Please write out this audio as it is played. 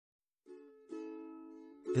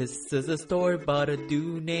This is a story about a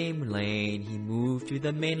dude named Lane. He moved to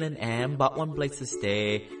the mainland and bought one place to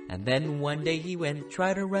stay. And then one day he went,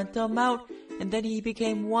 tried to rent them out. And then he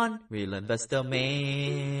became one real investor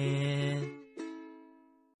man.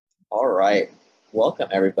 All right. Welcome,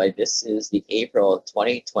 everybody. This is the April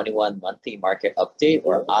 2021 monthly market update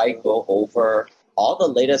where I go over all the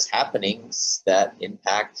latest happenings that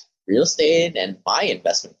impact real estate and my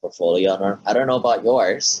investment portfolio. I don't know about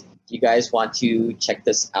yours. If you guys want to check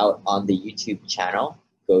this out on the YouTube channel,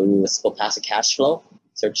 go to Simple Passive Cash Flow,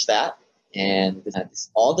 search that. And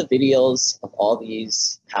all the videos of all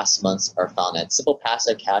these past months are found at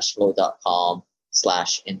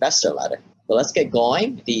simplepassivecashflow.com/investor-letter. So let's get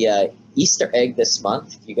going. The Easter egg this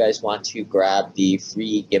month, if you guys want to grab the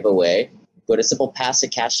free giveaway, go to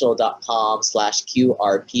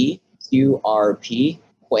simplepassivecashflow.com/QRP, QRP,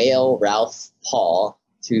 Quail Ralph Paul,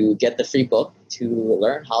 to get the free book to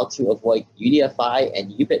learn how to avoid UDFI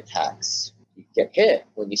and UBIT tax. You get hit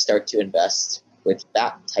when you start to invest with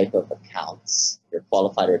that type of accounts, your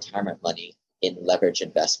qualified retirement money in leverage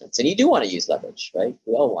investments. And you do want to use leverage, right?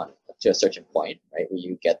 We all want it up to a certain point, right, where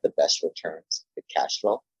you get the best returns with cash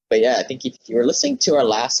flow. But yeah, I think if you were listening to our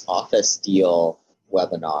last office deal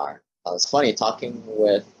webinar, it was funny talking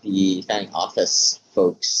with the family office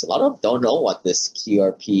folks. A lot of them don't know what this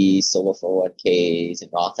QRP, solo 401ks, and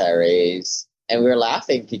Roth IRAs. And we were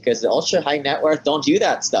laughing because the ultra high net worth don't do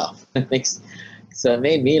that stuff. So it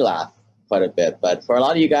made me laugh quite a bit. But for a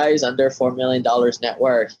lot of you guys under $4 million net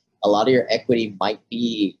worth, a lot of your equity might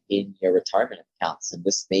be in your retirement accounts. And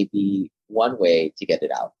this may be one way to get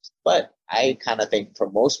it out. But I kind of think for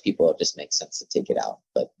most people, it just makes sense to take it out.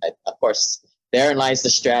 But of course, therein lies the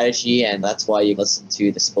strategy. And that's why you listen to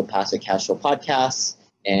the Simple Passive Cash Flow podcast.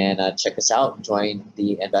 And check us out. Join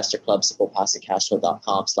the Investor Club,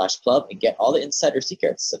 simplepassivecashflow.com/club, and get all the insider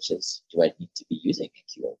secrets, such as, do I need to be using a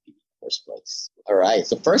QRP in the first place? All right.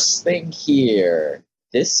 So first thing here,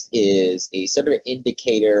 this is a sort of an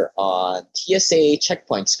indicator on TSA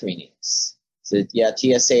checkpoint screenings. So yeah,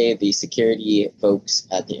 TSA, the security folks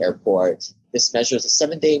at the airport, this measures a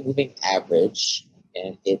 7-day moving average,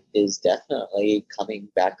 and it is definitely coming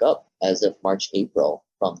back up as of March, April,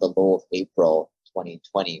 from the low of April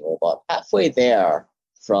 2020. We're about halfway there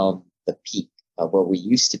from the peak of where we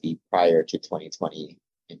used to be prior to 2020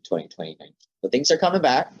 and 2019. So things are coming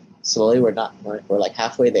back slowly. We're like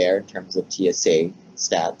halfway there in terms of TSA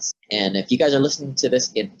stats. And if you guys are listening to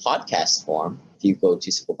this in podcast form, if you go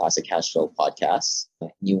to Simple Passive Cash Flow Podcast,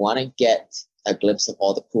 and you want to get a glimpse of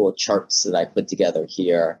all the cool charts that I put together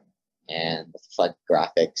here and the fun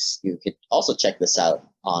graphics, you can also check this out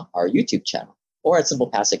on our YouTube channel or at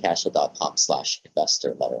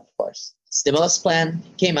simplepassivecashflow.com/investor-letter, of course. Stimulus plan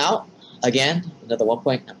came out again, another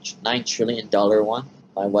 $1.9 trillion one.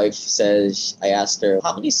 My wife says, I asked her,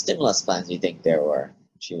 how many stimulus plans do you think there were?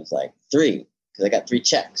 She was like, 3, because I got 3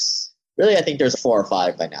 checks. Really, I think there's 4 or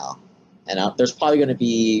 5 by now. And there's probably going to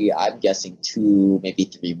be, I'm guessing, 2, maybe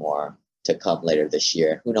 3 more to come later this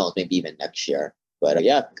year. Who knows, maybe even next year. But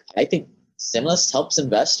yeah, I think stimulus helps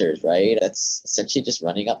investors, right? It's essentially just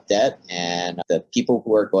running up debt. And the people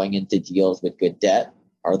who are going into deals with good debt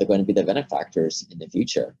are going to be the benefactors in the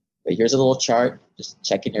future. But here's a little chart, just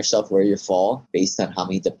checking yourself where you fall based on how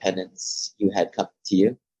many dependents you had come to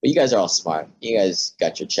you. But you guys are all smart. You guys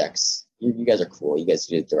got your checks. You guys are cool. You guys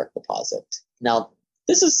do direct deposit. Now,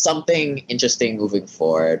 this is something interesting moving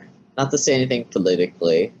forward. Not to say anything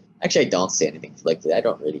politically. Actually, I don't say anything politically. I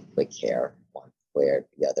don't really care one way or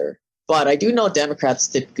the other. But I do know Democrats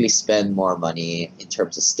typically spend more money in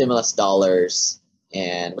terms of stimulus dollars,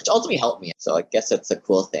 and which ultimately helped me. So I guess that's a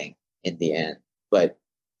cool thing in the end. But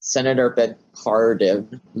Senator Ben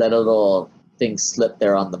Cardin let a little thing slip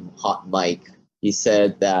there on the hot mic. He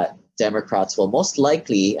said that Democrats will most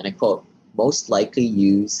likely, and I quote, most likely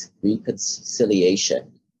use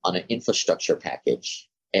reconciliation on an infrastructure package.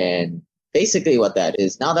 And basically what that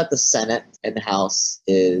is, now that the Senate and the House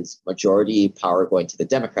is majority power going to the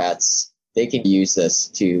Democrats, they can use this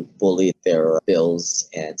to bully their bills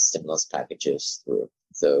and stimulus packages through.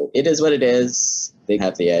 So it is what it is. They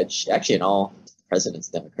have the edge. Actually, in all, the president's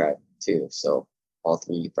Democrat too. So all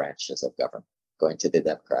 3 branches of government going to the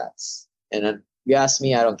Democrats. And then you ask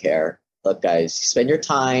me, I don't care. Look, guys, spend your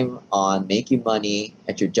time on making money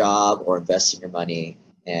at your job or investing your money,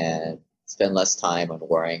 and spend less time on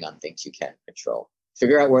worrying on things you can't control.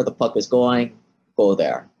 Figure out where the puck is going, go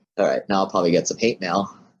there. All right, now I'll probably get some hate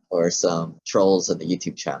mail or some trolls on the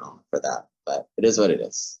YouTube channel for that, but it is what it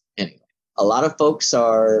is. Anyway, a lot of folks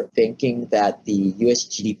are thinking that the US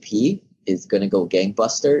GDP is going to go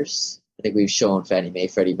gangbusters. I think we've shown Fannie Mae,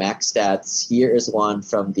 Freddie Mac stats. Here is one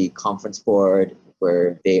from the Conference Board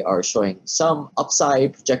where they are showing some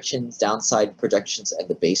upside projections, downside projections, and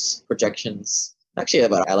the base projections. Actually,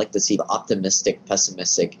 I like to see the optimistic,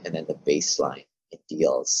 pessimistic, and then the baseline in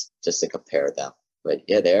deals just to compare them. But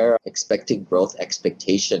yeah, they're expecting growth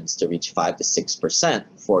expectations to reach 5 to 6%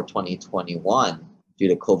 for 2021 due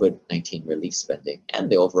to COVID-19 relief spending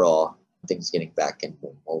and the overall things getting back in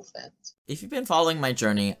movement. If you've been following my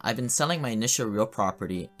journey, I've been selling my initial real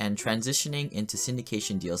property and transitioning into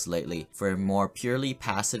syndication deals lately for a more purely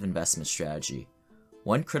passive investment strategy.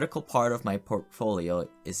 One critical part of my portfolio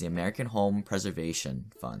is the American Home Preservation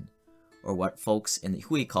Fund, or what folks in the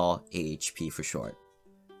Hui call AHP for short.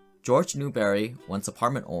 George Newberry, once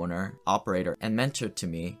apartment owner, operator, and mentor to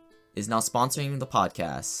me, is now sponsoring the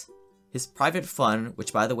podcast. His private fund,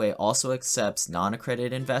 which by the way also accepts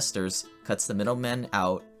non-accredited investors, cuts the middlemen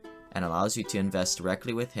out and allows you to invest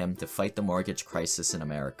directly with him to fight the mortgage crisis in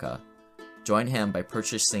America. Join him by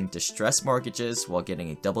purchasing distressed mortgages while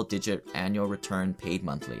getting a double-digit annual return paid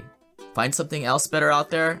monthly. Find something else better out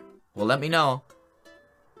there? Well, let me know.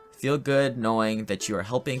 Feel good knowing that you are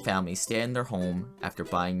helping families stay in their home after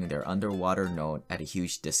buying their underwater note at a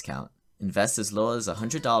huge discount. Invest as low as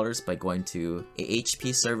 $100 by going to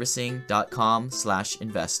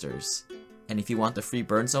ahpservicing.com/investors. And if you want the free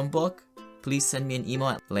Burn Zone book, please send me an email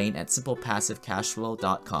at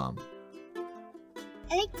lane@simplepassivecashflow.com.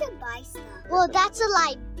 I like to buy stuff. Well, that's a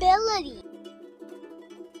liability.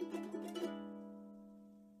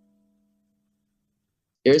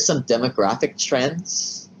 Here's some demographic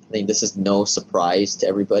trends. I think this is no surprise to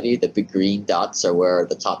everybody. The big green dots are where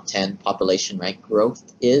the top 10 population rank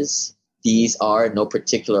growth is. These are in no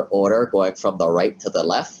particular order, going from the right to the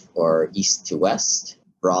left or east to west.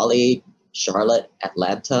 Raleigh, Charlotte,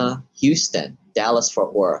 Atlanta, Houston,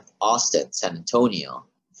 Dallas-Fort Worth, Austin, San Antonio,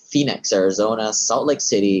 Phoenix, Arizona, Salt Lake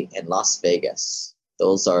City, and Las Vegas.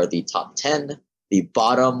 Those are the top 10. The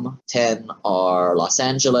bottom 10 are Los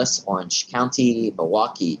Angeles, Orange County,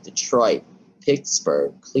 Milwaukee, Detroit,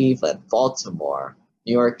 Pittsburgh, Cleveland, Baltimore,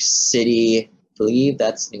 New York City, I believe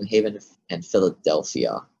that's New Haven, and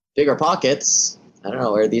Philadelphia. Bigger pockets, I don't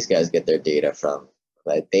know where these guys get their data from,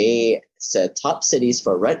 but they said top cities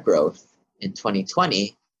for rent growth in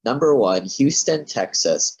 2020. Number 1, Houston,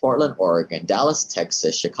 Texas, Portland, Oregon, Dallas,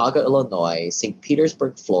 Texas, Chicago, Illinois, St.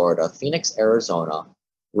 Petersburg, Florida, Phoenix, Arizona,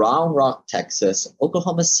 Round Rock, Texas,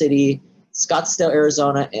 Oklahoma City, Scottsdale,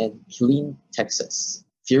 Arizona, and Killeen, Texas.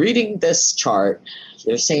 If you're reading this chart,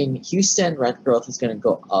 they're saying Houston rent growth is going to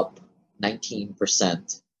go up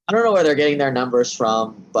 19%. I don't know where they're getting their numbers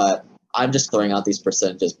from, but I'm just throwing out these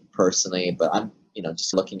percentages personally, but I'm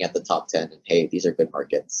just looking at the top 10 and hey, these are good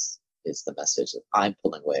markets is the message that I'm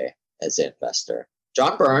pulling away as an investor.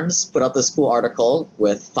 John Burns put out this cool article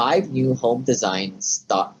with 5 new home design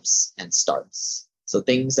stops and starts. So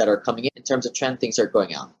things that are coming in terms of trend, things are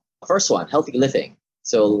going out. First one, healthy living.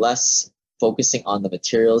 So less focusing on the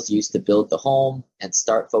materials used to build the home and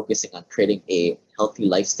start focusing on creating a healthy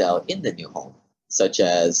lifestyle in the new home, such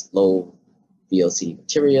as low VOC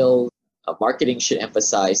materials. Marketing should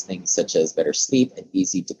emphasize things such as better sleep and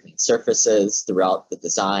easy to clean surfaces throughout the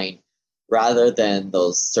design, rather than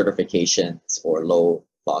those certifications or low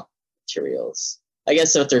block materials. I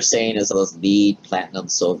guess what they're saying is those LEED, platinum,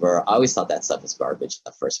 silver. I always thought that stuff was garbage in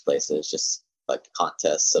the first place. It was just like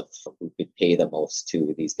contests of who could pay the most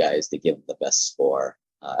to these guys to give them the best score.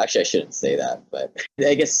 Actually, I shouldn't say that, but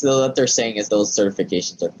I guess what they're saying is those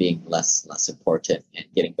certifications are being less important and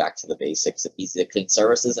getting back to the basics of easy to clean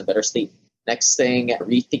surfaces and better sleep. Next thing,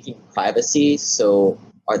 rethinking privacy. So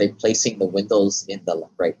are they placing the windows in the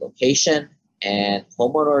right location? And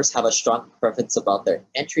homeowners have a strong preference about their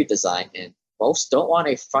entry design, and most don't want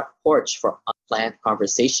a front porch for unplanned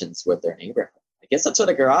conversations with their neighborhood. I guess that's what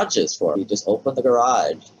a garage is for. You just open the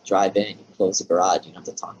garage, drive in, you close the garage. You don't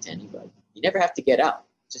have to talk to anybody. You never have to get out.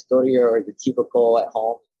 Just go to your cubicle at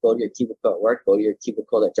home, go to your cubicle at work, go to your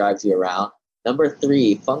cubicle that drives you around. Number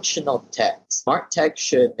 3, functional tech. Smart tech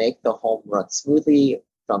should make the home run smoothly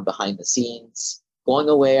from behind the scenes. Going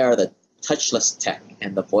away are the touchless tech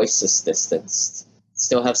and the voice assistants.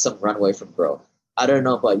 Still have some runway from growth. I don't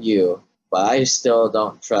know about you, but I still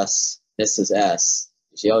don't trust Mrs. S.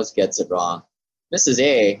 She always gets it wrong. Mrs.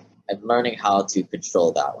 A, I'm learning how to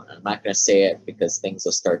control that one. I'm not going to say it because things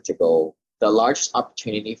will start to go. The largest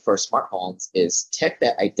opportunity for smart homes is tech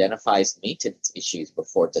that identifies maintenance issues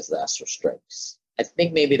before disaster strikes. I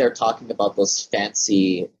think maybe they're talking about those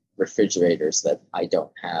fancy refrigerators that I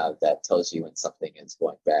don't have that tells you when something is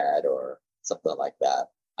going bad or something like that.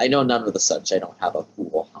 I know none of the such. I don't have a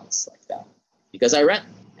cool house like that because I rent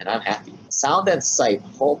and I'm happy. Sound and sight.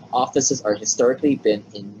 Home offices are historically been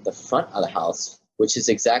in the front of the house, which is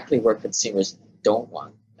exactly where consumers don't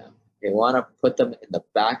want them. They want to put them in the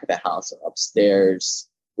back of the house or upstairs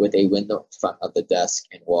with a window in front of the desk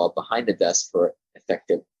and wall behind the desk for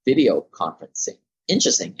effective video conferencing.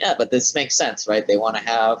 Interesting. Yeah, but this makes sense, right? They want to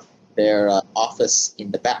have their office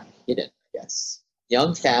in the back, hidden, I guess.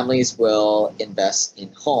 Young families will invest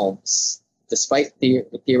in homes. Despite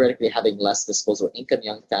theoretically having less disposable income,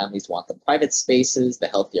 young families want the private spaces, the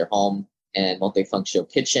healthier home, and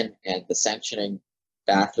multifunctional kitchen, and the sanctioning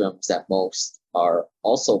bathrooms that most are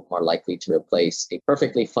also more likely to replace a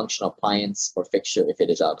perfectly functional appliance or fixture if it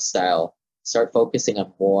is out of style. Start focusing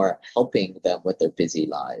on more helping them with their busy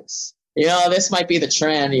lives. This might be the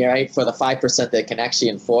trend, right, for the 5% that can actually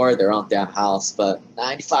afford their own damn house, but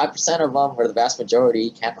 95% of them, or the vast majority,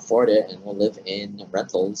 can't afford it and will live in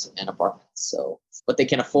rentals and apartments. So what they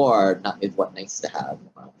can afford is what nice to have, in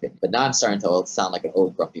my opinion. But now I'm starting to sound like an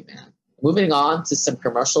old grumpy man. Moving on to some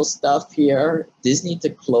commercial stuff here. Disney to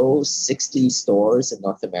close 60 stores in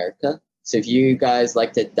North America. So if you guys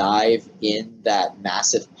like to dive in that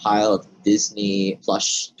massive pile of Disney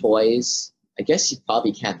plush toys, I guess you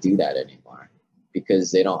probably can't do that anymore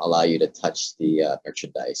because they don't allow you to touch the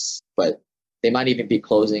merchandise. But they might even be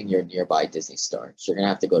closing your nearby Disney store. So you're going to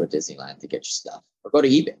have to go to Disneyland to get your stuff. Or go to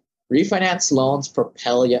eBay. Refinance loans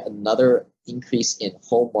propel yet another increase in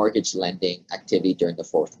home mortgage lending activity during the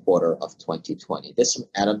fourth quarter of 2020. This from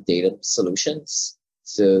Adam Data Solutions.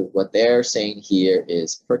 So what they're saying here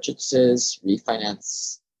is purchases,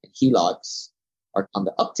 refinance, and HELOCs are on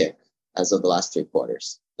the uptick as of the last 3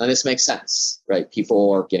 quarters. Now this makes sense, right?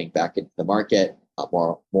 People are getting back into the market,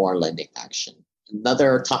 more lending action.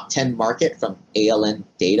 Another top 10 market from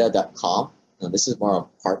alndata.com. Now this is more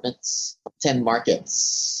apartments. Top 10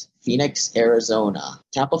 markets: Phoenix, Arizona,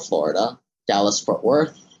 Tampa, Florida, Dallas, Fort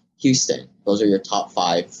Worth, Houston. Those are your top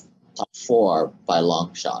 4 by a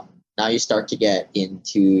long shot. Now you start to get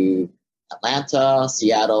into Atlanta,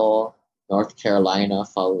 Seattle, North Carolina,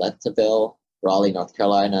 Fayetteville, Raleigh, North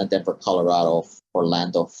Carolina, Denver, Colorado,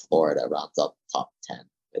 Orlando, Florida rounds up top 10.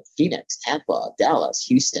 With Phoenix, Tampa, Dallas,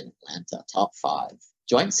 Houston, Atlanta, top 5.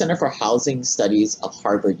 Joint Center for Housing Studies of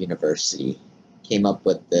Harvard University came up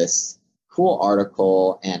with this cool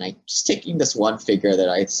article, and I'm just taking this one figure that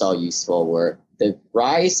I saw useful, where the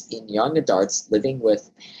rise in young adults living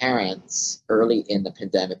with parents early in the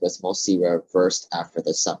pandemic was mostly reversed after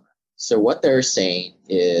the summer. So what they're saying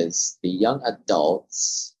is the young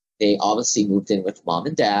adults, they obviously moved in with mom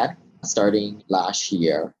and dad starting last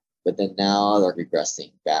year, but then now they're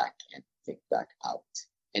regressing back and back out.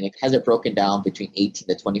 And it has it broken down between 18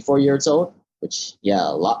 to 24 years old, which, yeah,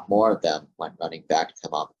 a lot more of them went running back to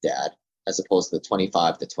mom and dad, as opposed to the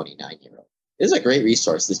 25 to 29-year-old. This is a great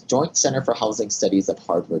resource, this Joint Center for Housing Studies of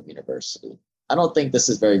Harvard University. I don't think this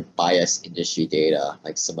is very biased industry data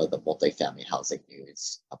like some of the multifamily housing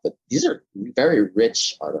news, but these are very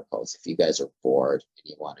rich articles if you guys are bored and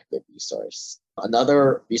you want a good resource.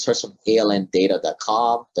 Another resource from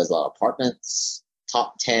alndata.com does a lot of apartments,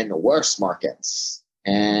 top 10 worst markets.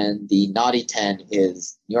 And the naughty 10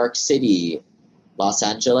 is New York City, Los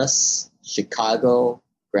Angeles, Chicago,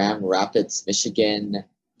 Grand Rapids, Michigan,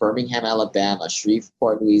 Birmingham, Alabama,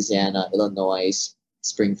 Shreveport, Louisiana, Illinois,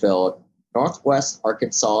 Springfield, Northwest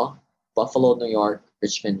Arkansas, Buffalo, New York,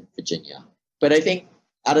 Richmond, Virginia. But I think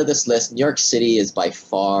out of this list, New York City is by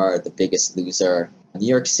far the biggest loser. New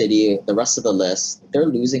York City, the rest of the list, they're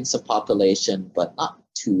losing some population, but not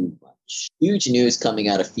too much. Huge news coming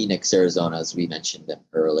out of Phoenix, Arizona, as we mentioned them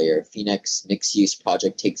earlier. Phoenix mixed-use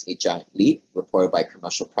project takes a giant leap, reported by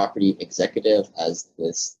Commercial Property Executive, as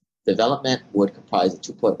this development would comprise of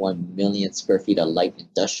 2.1 million square feet of light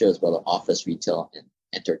industrial as well as office, retail, and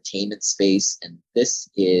entertainment space. And this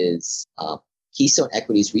is Keystone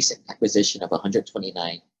Equity's recent acquisition of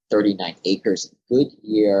 139 acres in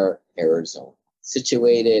Goodyear, Arizona,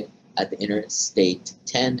 situated at the Interstate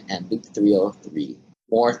 10 and Loop 303.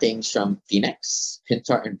 More things from Phoenix.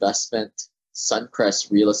 Pintar Investment,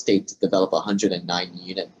 Suncrest Real Estate to develop a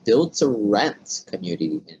 109-unit build-to-rent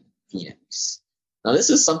community in Phoenix. Now, this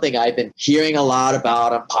is something I've been hearing a lot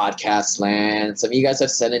about on podcast land. Some of you guys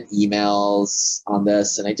have sent in emails on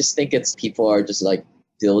this, and I just think it's people are just like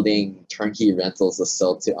building turnkey rentals to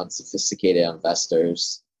sell to unsophisticated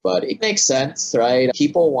investors. But it makes sense, right?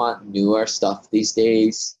 People want newer stuff these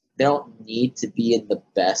days. They don't need to be in the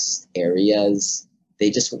best areas.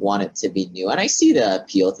 They just want it to be new. And I see the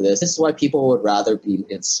appeal to this. This is why people would rather be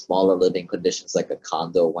in smaller living conditions like a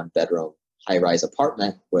condo, one-bedroom, high-rise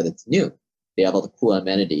apartment where it's new. They have all the cool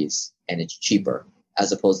amenities and it's cheaper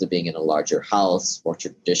as opposed to being in a larger house or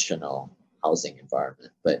traditional housing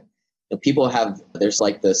environment. But People have, there's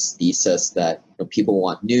like this thesis that people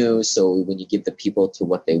want new. So when you give the people to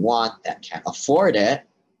what they want that can't afford it,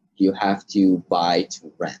 you have to buy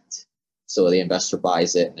to rent. So the investor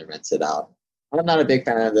buys it and then rents it out. I'm not a big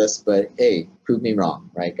fan of this, but hey, prove me wrong,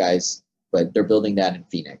 right, guys? But they're building that in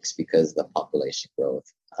Phoenix because of the population growth.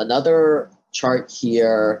 Another chart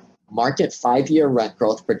here, market 5-year rent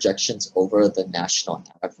growth projections over the national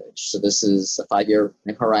average. So this is a 5-year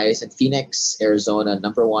horizon. Phoenix, Arizona,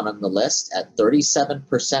 number 1 on the list at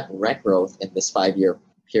 37% rent growth in this 5-year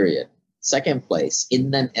period. Second place,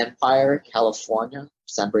 Inland Empire, California,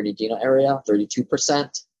 San Bernardino area,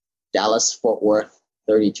 32%. Dallas, Fort Worth,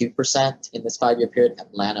 32% in this 5-year period.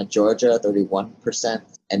 Atlanta, Georgia, 31%.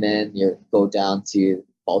 And then you go down to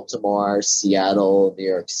Baltimore, Seattle, New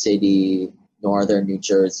York City, Northern New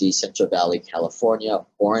Jersey, Central Valley, California,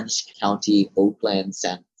 Orange County, Oakland,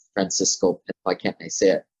 San Francisco, why can't I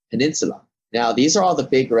say it? Peninsula. Now, these are all the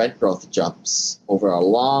big rent growth jumps over a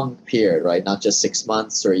long period, right? Not just 6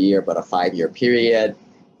 months or a year, but a 5-year period.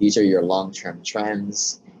 These are your long-term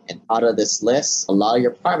trends. And out of this list, a lot of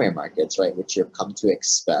your primary markets, right, which you've come to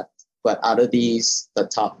expect. But out of these, the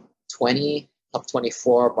top 20, top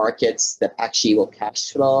 24 markets that actually will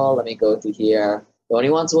cash flow, let me go through here. The only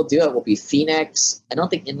ones will do it will be Phoenix. I don't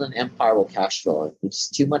think Inland Empire will cash flow, which is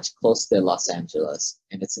too much close to Los Angeles,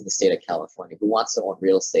 and it's in the state of California. Who wants to own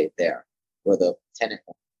real estate there where the tenant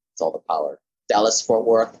owns all the power? Dallas, Fort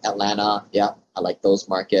Worth, Atlanta, yeah, I like those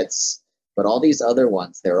markets. But all these other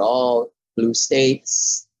ones, they're all blue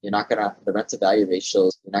states. You're not going to, the rent to value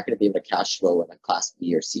ratios, you're not going to be able to cash flow in a class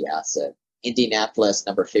B or C asset. Indianapolis,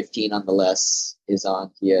 number 15 on the list, is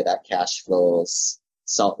on here. That cash flows.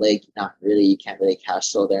 Salt Lake, not really, you can't really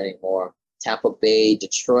cash flow there anymore. Tampa Bay,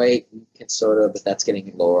 Detroit, you can sort of, but that's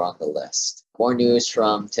getting lower on the list. More news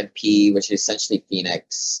from Tempe, which is essentially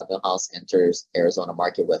Phoenix. Millhouse enters Arizona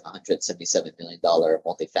market with $177 million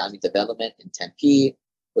multifamily development in Tempe,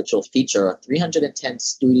 which will feature a 310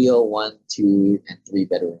 studio, 1, 2, and 3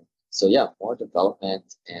 bedroom. So yeah, more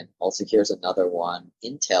development. And also here's another one.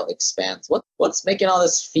 Intel expands. What's making all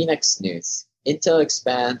this Phoenix news? Intel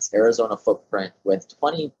expands Arizona footprint with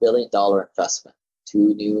 $20 billion investment.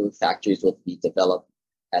 2 new factories will be developed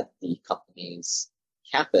at the company's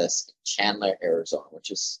campus in Chandler, Arizona,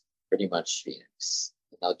 which is pretty much Phoenix.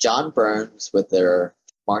 Now, John Burns, with their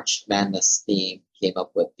March Madness theme, came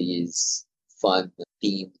up with these fun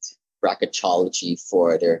themed bracketology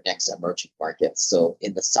for their next emerging markets. So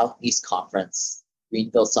in the Southeast Conference,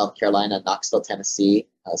 Greenville, South Carolina, Knoxville, Tennessee,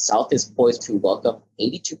 South is poised to welcome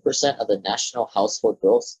 82% of the national household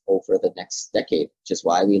growth over the next decade, which is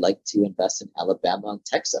why we like to invest in Alabama and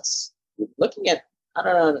Texas. We're looking at, I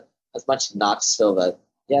don't know as much Knoxville, but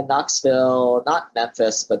yeah, Knoxville, not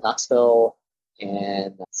Memphis, but Knoxville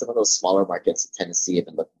and some of those smaller markets in Tennessee have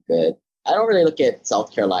been looking good. I don't really look at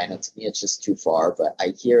South Carolina. To me, it's just too far, but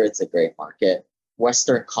I hear it's a great market.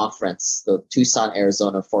 Western Conference, the Tucson,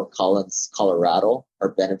 Arizona, Fort Collins, Colorado are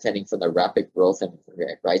benefiting from the rapid growth and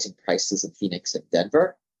rising prices in Phoenix and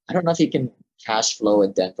Denver. I don't know if you can cash flow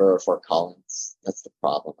in Denver or Fort Collins. That's the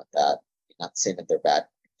problem with that. I'm not saying that they're bad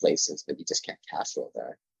places, but you just can't cash flow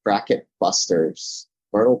there. Bracket busters.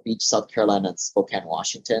 Myrtle Beach, South Carolina, and Spokane,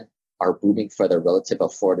 Washington are booming for their relative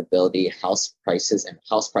affordability, house prices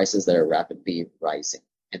that are rapidly rising.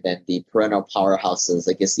 And then the perennial powerhouses,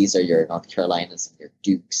 I guess these are your North Carolinas and your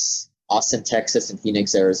Dukes. Austin, Texas, and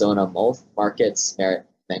Phoenix, Arizona, both markets merit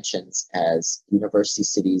mentions as university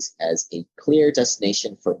cities as a clear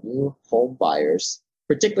destination for new home buyers,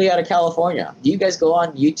 particularly out of California. Do you guys go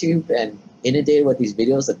on YouTube and inundate with these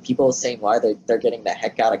videos of people saying why they're getting the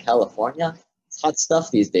heck out of California? It's hot stuff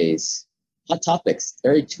these days. Hot topics,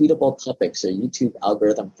 very tweetable topics or YouTube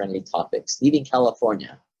algorithm-friendly topics, leaving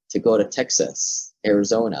California to go to Texas,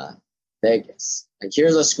 Arizona, Vegas. And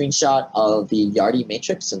here's a screenshot of the Yardi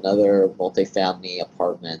Matrix, another multifamily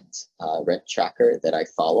apartment rent tracker that I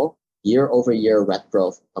follow. Year-over-year rent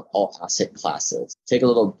growth of all asset classes. Take a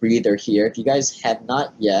little breather here. If you guys have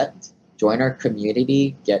not yet, join our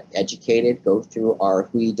community, get educated, go through our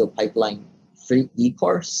Huido Pipeline free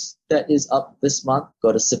e-course that is up this month.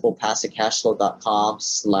 Go to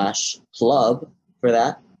simplepassivecashflow.com/club for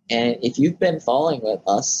that. And if you've been following with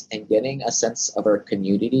us and getting a sense of our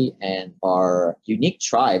community and our unique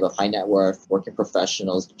tribe of high net worth working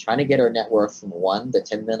professionals trying to get our net worth from $1 to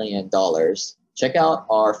 $10 million, check out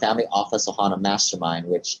our Family Office Ohana Mastermind,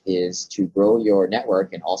 which is to grow your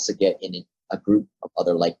network and also get in a group of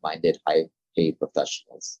other like-minded high-paid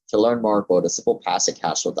professionals. To learn more, go to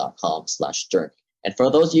simplepassivecashflow.com/journey. And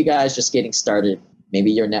for those of you guys just getting started,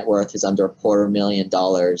 maybe your net worth is under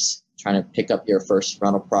 $250,000, trying to pick up your first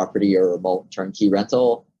rental property or remote turnkey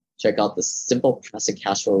rental, check out the Simple Passive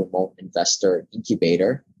Cash Flow Remote Investor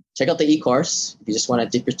Incubator. Check out the e-course if you just want to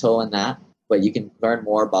dip your toe in that. But you can learn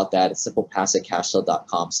more about that at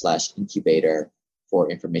simplepassivecashflow.com/incubator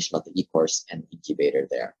for information about the e-course and incubator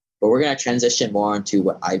there. But we're going to transition more into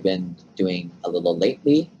what I've been doing a little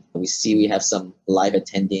lately. We see we have some live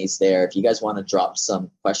attendees there. If you guys want to drop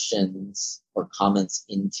some questions or comments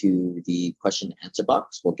into the question and answer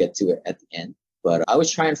box, we'll get to it at the end. But I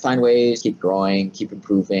was trying to find ways, keep growing, keep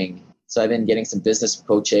improving. So I've been getting some business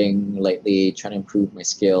coaching lately, trying to improve my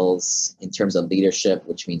skills in terms of leadership,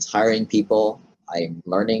 which means hiring people. I'm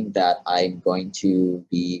learning that I'm going to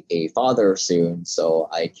be a father soon, so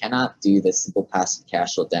I cannot do the simple passive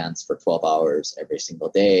cash flow dance for 12 hours every single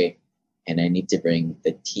day, and I need to bring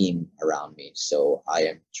the team around me. So I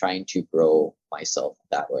am trying to grow myself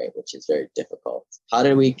that way, which is very difficult. How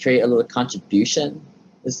did we create a little contribution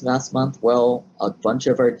this last month? Well, a bunch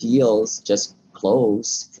of our deals just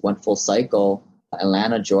closed, went full cycle.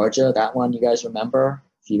 Atlanta, Georgia, that one you guys remember?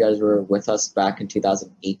 If you guys were with us back in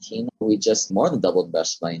 2018, we just more than doubled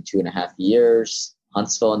investors' money in 2.5 years.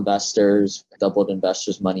 Huntsville investors doubled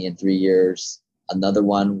investors' money in 3 years. Another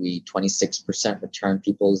one, we 26% return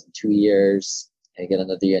people's in 2 years. And get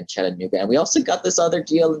another year in Chattanooga. And we also got this other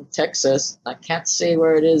deal in Texas. I can't say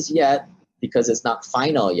where it is yet because it's not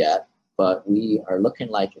final yet, but we are looking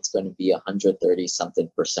like it's going to be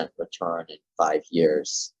 130-something% return in 5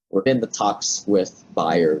 years. We're in the talks with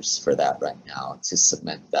buyers for that right now to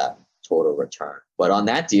cement that total return. But on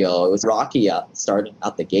that deal, it was rocky starting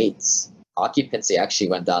out the gates. Occupancy actually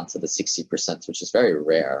went down to the 60%, which is very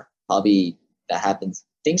rare. Probably that happens.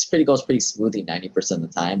 Things goes pretty smoothly 90% of the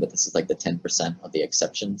time, but this is like the 10% of the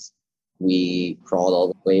exceptions. We crawled all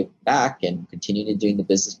the way back and continued doing the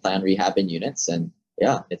business plan rehab in units. And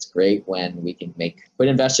yeah, it's great when we can put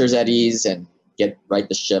investors at ease and right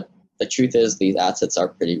the ship. The truth is these assets are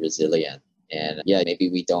pretty resilient. And yeah, maybe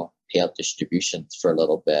we don't pay out distributions for a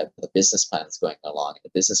little bit. The business plan is going along. The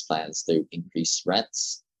business plan is to increase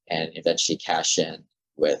rents and eventually cash in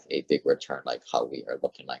with a big return like how we are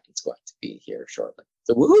looking like it's going to be here shortly.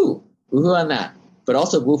 So woohoo! Woohoo on that. But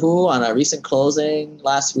also woohoo on a recent closing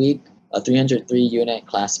last week, a 303 unit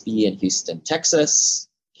Class B in Houston, Texas,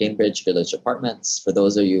 Cambridge Village Apartments. For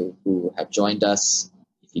those of you who have joined us,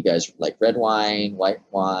 if you guys like red wine, white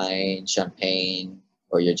wine, champagne,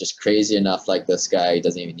 or you're just crazy enough like this guy, he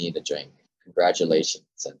doesn't even need a drink,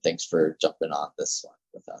 congratulations and thanks for jumping on this one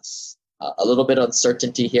with us. A little bit of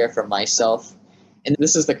uncertainty here for myself. And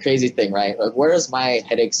this is the crazy thing, right? Like, where does my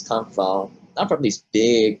headaches come from? Not from these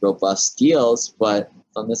big, robust deals, but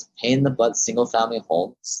from this pain in the butt single family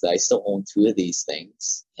homes that I still own 2 of these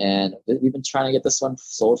things. And we've been trying to get this one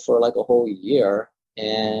sold for like a whole year.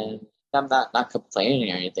 And I'm not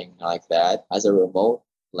complaining or anything like that. As a remote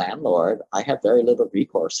landlord, I have very little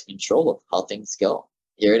recourse, control of how things go.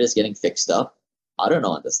 Here it is getting fixed up. I don't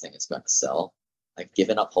know when this thing is going to sell. I've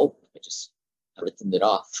given up hope. I just written it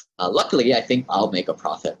off. Luckily, I think I'll make a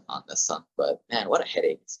profit on this one. But man, what a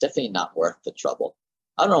headache. It's definitely not worth the trouble.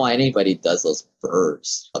 I don't know why anybody does those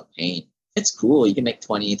burrs of pain. It's cool. You can make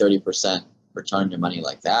 20-30% return on your money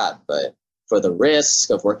like that. But for the risk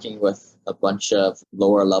of working with a bunch of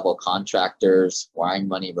lower level contractors, wiring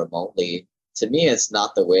money remotely, to me, it's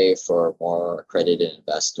not the way for more accredited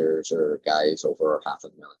investors or guys over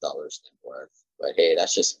 $500,000 net worth. But hey,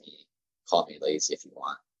 that's just me. Call me lazy if you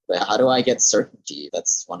want. But how do I get certainty?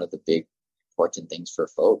 That's one of the big important things for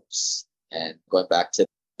folks. And going back to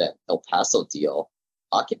that El Paso deal,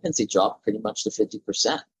 occupancy dropped pretty much to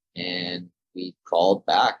 50%. And we crawled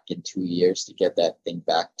back in 2 years to get that thing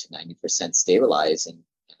back to 90% stabilized. And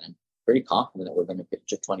I'm pretty confident that we're going to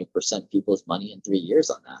picture 20% people's money in 3 years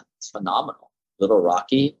on that. It's phenomenal. Little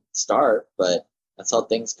rocky start, but that's how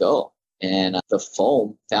things go. And the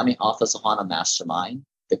FOAM, Family Office Ohana Mastermind,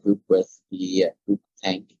 the group with the group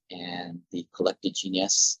Tank and the Collected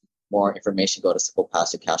Genius. More information, go to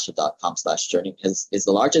simplepassivecashflow.com/journey is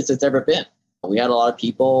the largest it's ever been. We had a lot of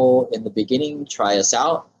people in the beginning try us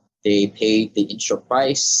out. They paid the intro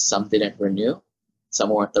price. Some didn't renew. Some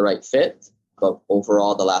weren't the right fit. But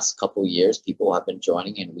overall, the last couple of years, people have been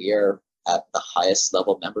joining and we are at the highest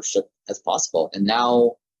level membership as possible. And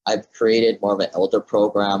now I've created more of an elder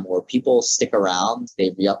program where people stick around.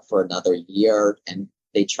 They re-up for another year and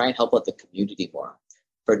they try and help out the community more.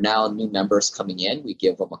 For now, new members coming in, we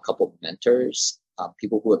give them a couple of mentors,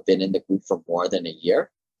 people who have been in the group for more than a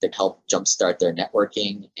year to help jumpstart their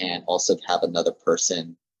networking and also have another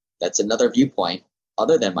person that's another viewpoint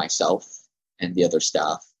other than myself and the other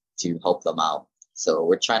staff to help them out. So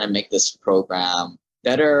we're trying to make this program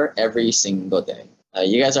better every single day.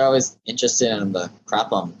 You guys are always interested in the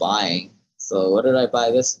crap I'm buying. So what did I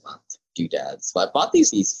buy this month? Doodads. So I bought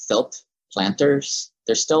these felt planters.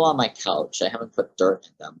 They're still on my couch. I haven't put dirt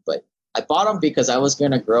in them, but I bought them because I was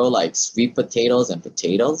going to grow like sweet potatoes and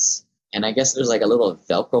potatoes. And I guess there's like a little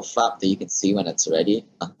Velcro flap that you can see when it's ready.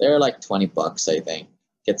 They're like $20, I think.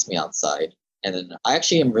 Gets me outside. And then I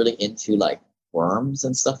actually am really into like worms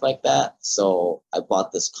and stuff like that. So I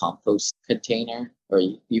bought this compost container where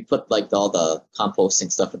you put like all the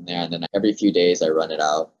composting stuff in there. And then every few days I run it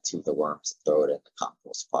out to the worms and throw it in the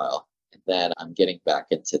compost pile. And then I'm getting back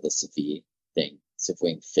into the sous vide thing, sous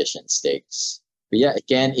vide fish and steaks. But yeah,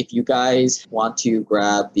 again, if you guys want to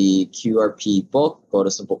grab the QRP book, go to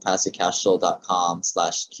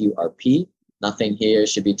simplepassivecashflow.com/QRP. Nothing here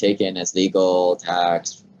should be taken as legal,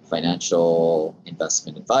 tax, financial,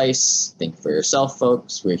 investment advice. Think for yourself,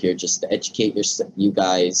 folks. We're here just to educate you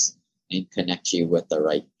guys and connect you with the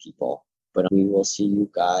right people. But we will see you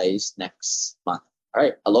guys next month. All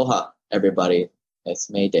right. Aloha, everybody. It's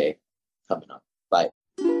May Day coming up. Bye.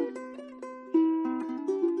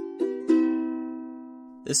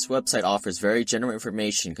 This website offers very general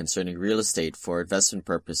information concerning real estate for investment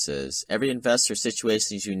purposes. Every investor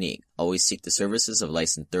situation is unique. Always seek the services of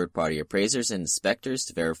licensed third-party appraisers and inspectors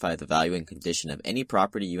to verify the value and condition of any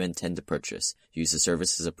property you intend to purchase. Use the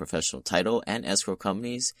services of professional title and escrow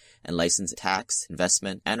companies and licensed tax,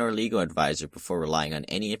 investment, and or legal advisor before relying on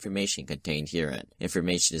any information contained herein.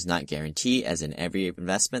 Information is not guaranteed, as in every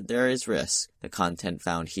investment there is risk. The content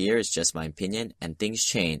found here is just my opinion, and things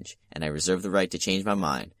change, and I reserve the right to change my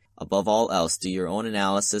mind. Above all else, do your own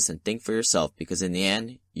analysis and think for yourself, because in the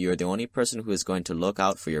end, you are the only person who is going to look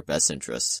out for your best interests.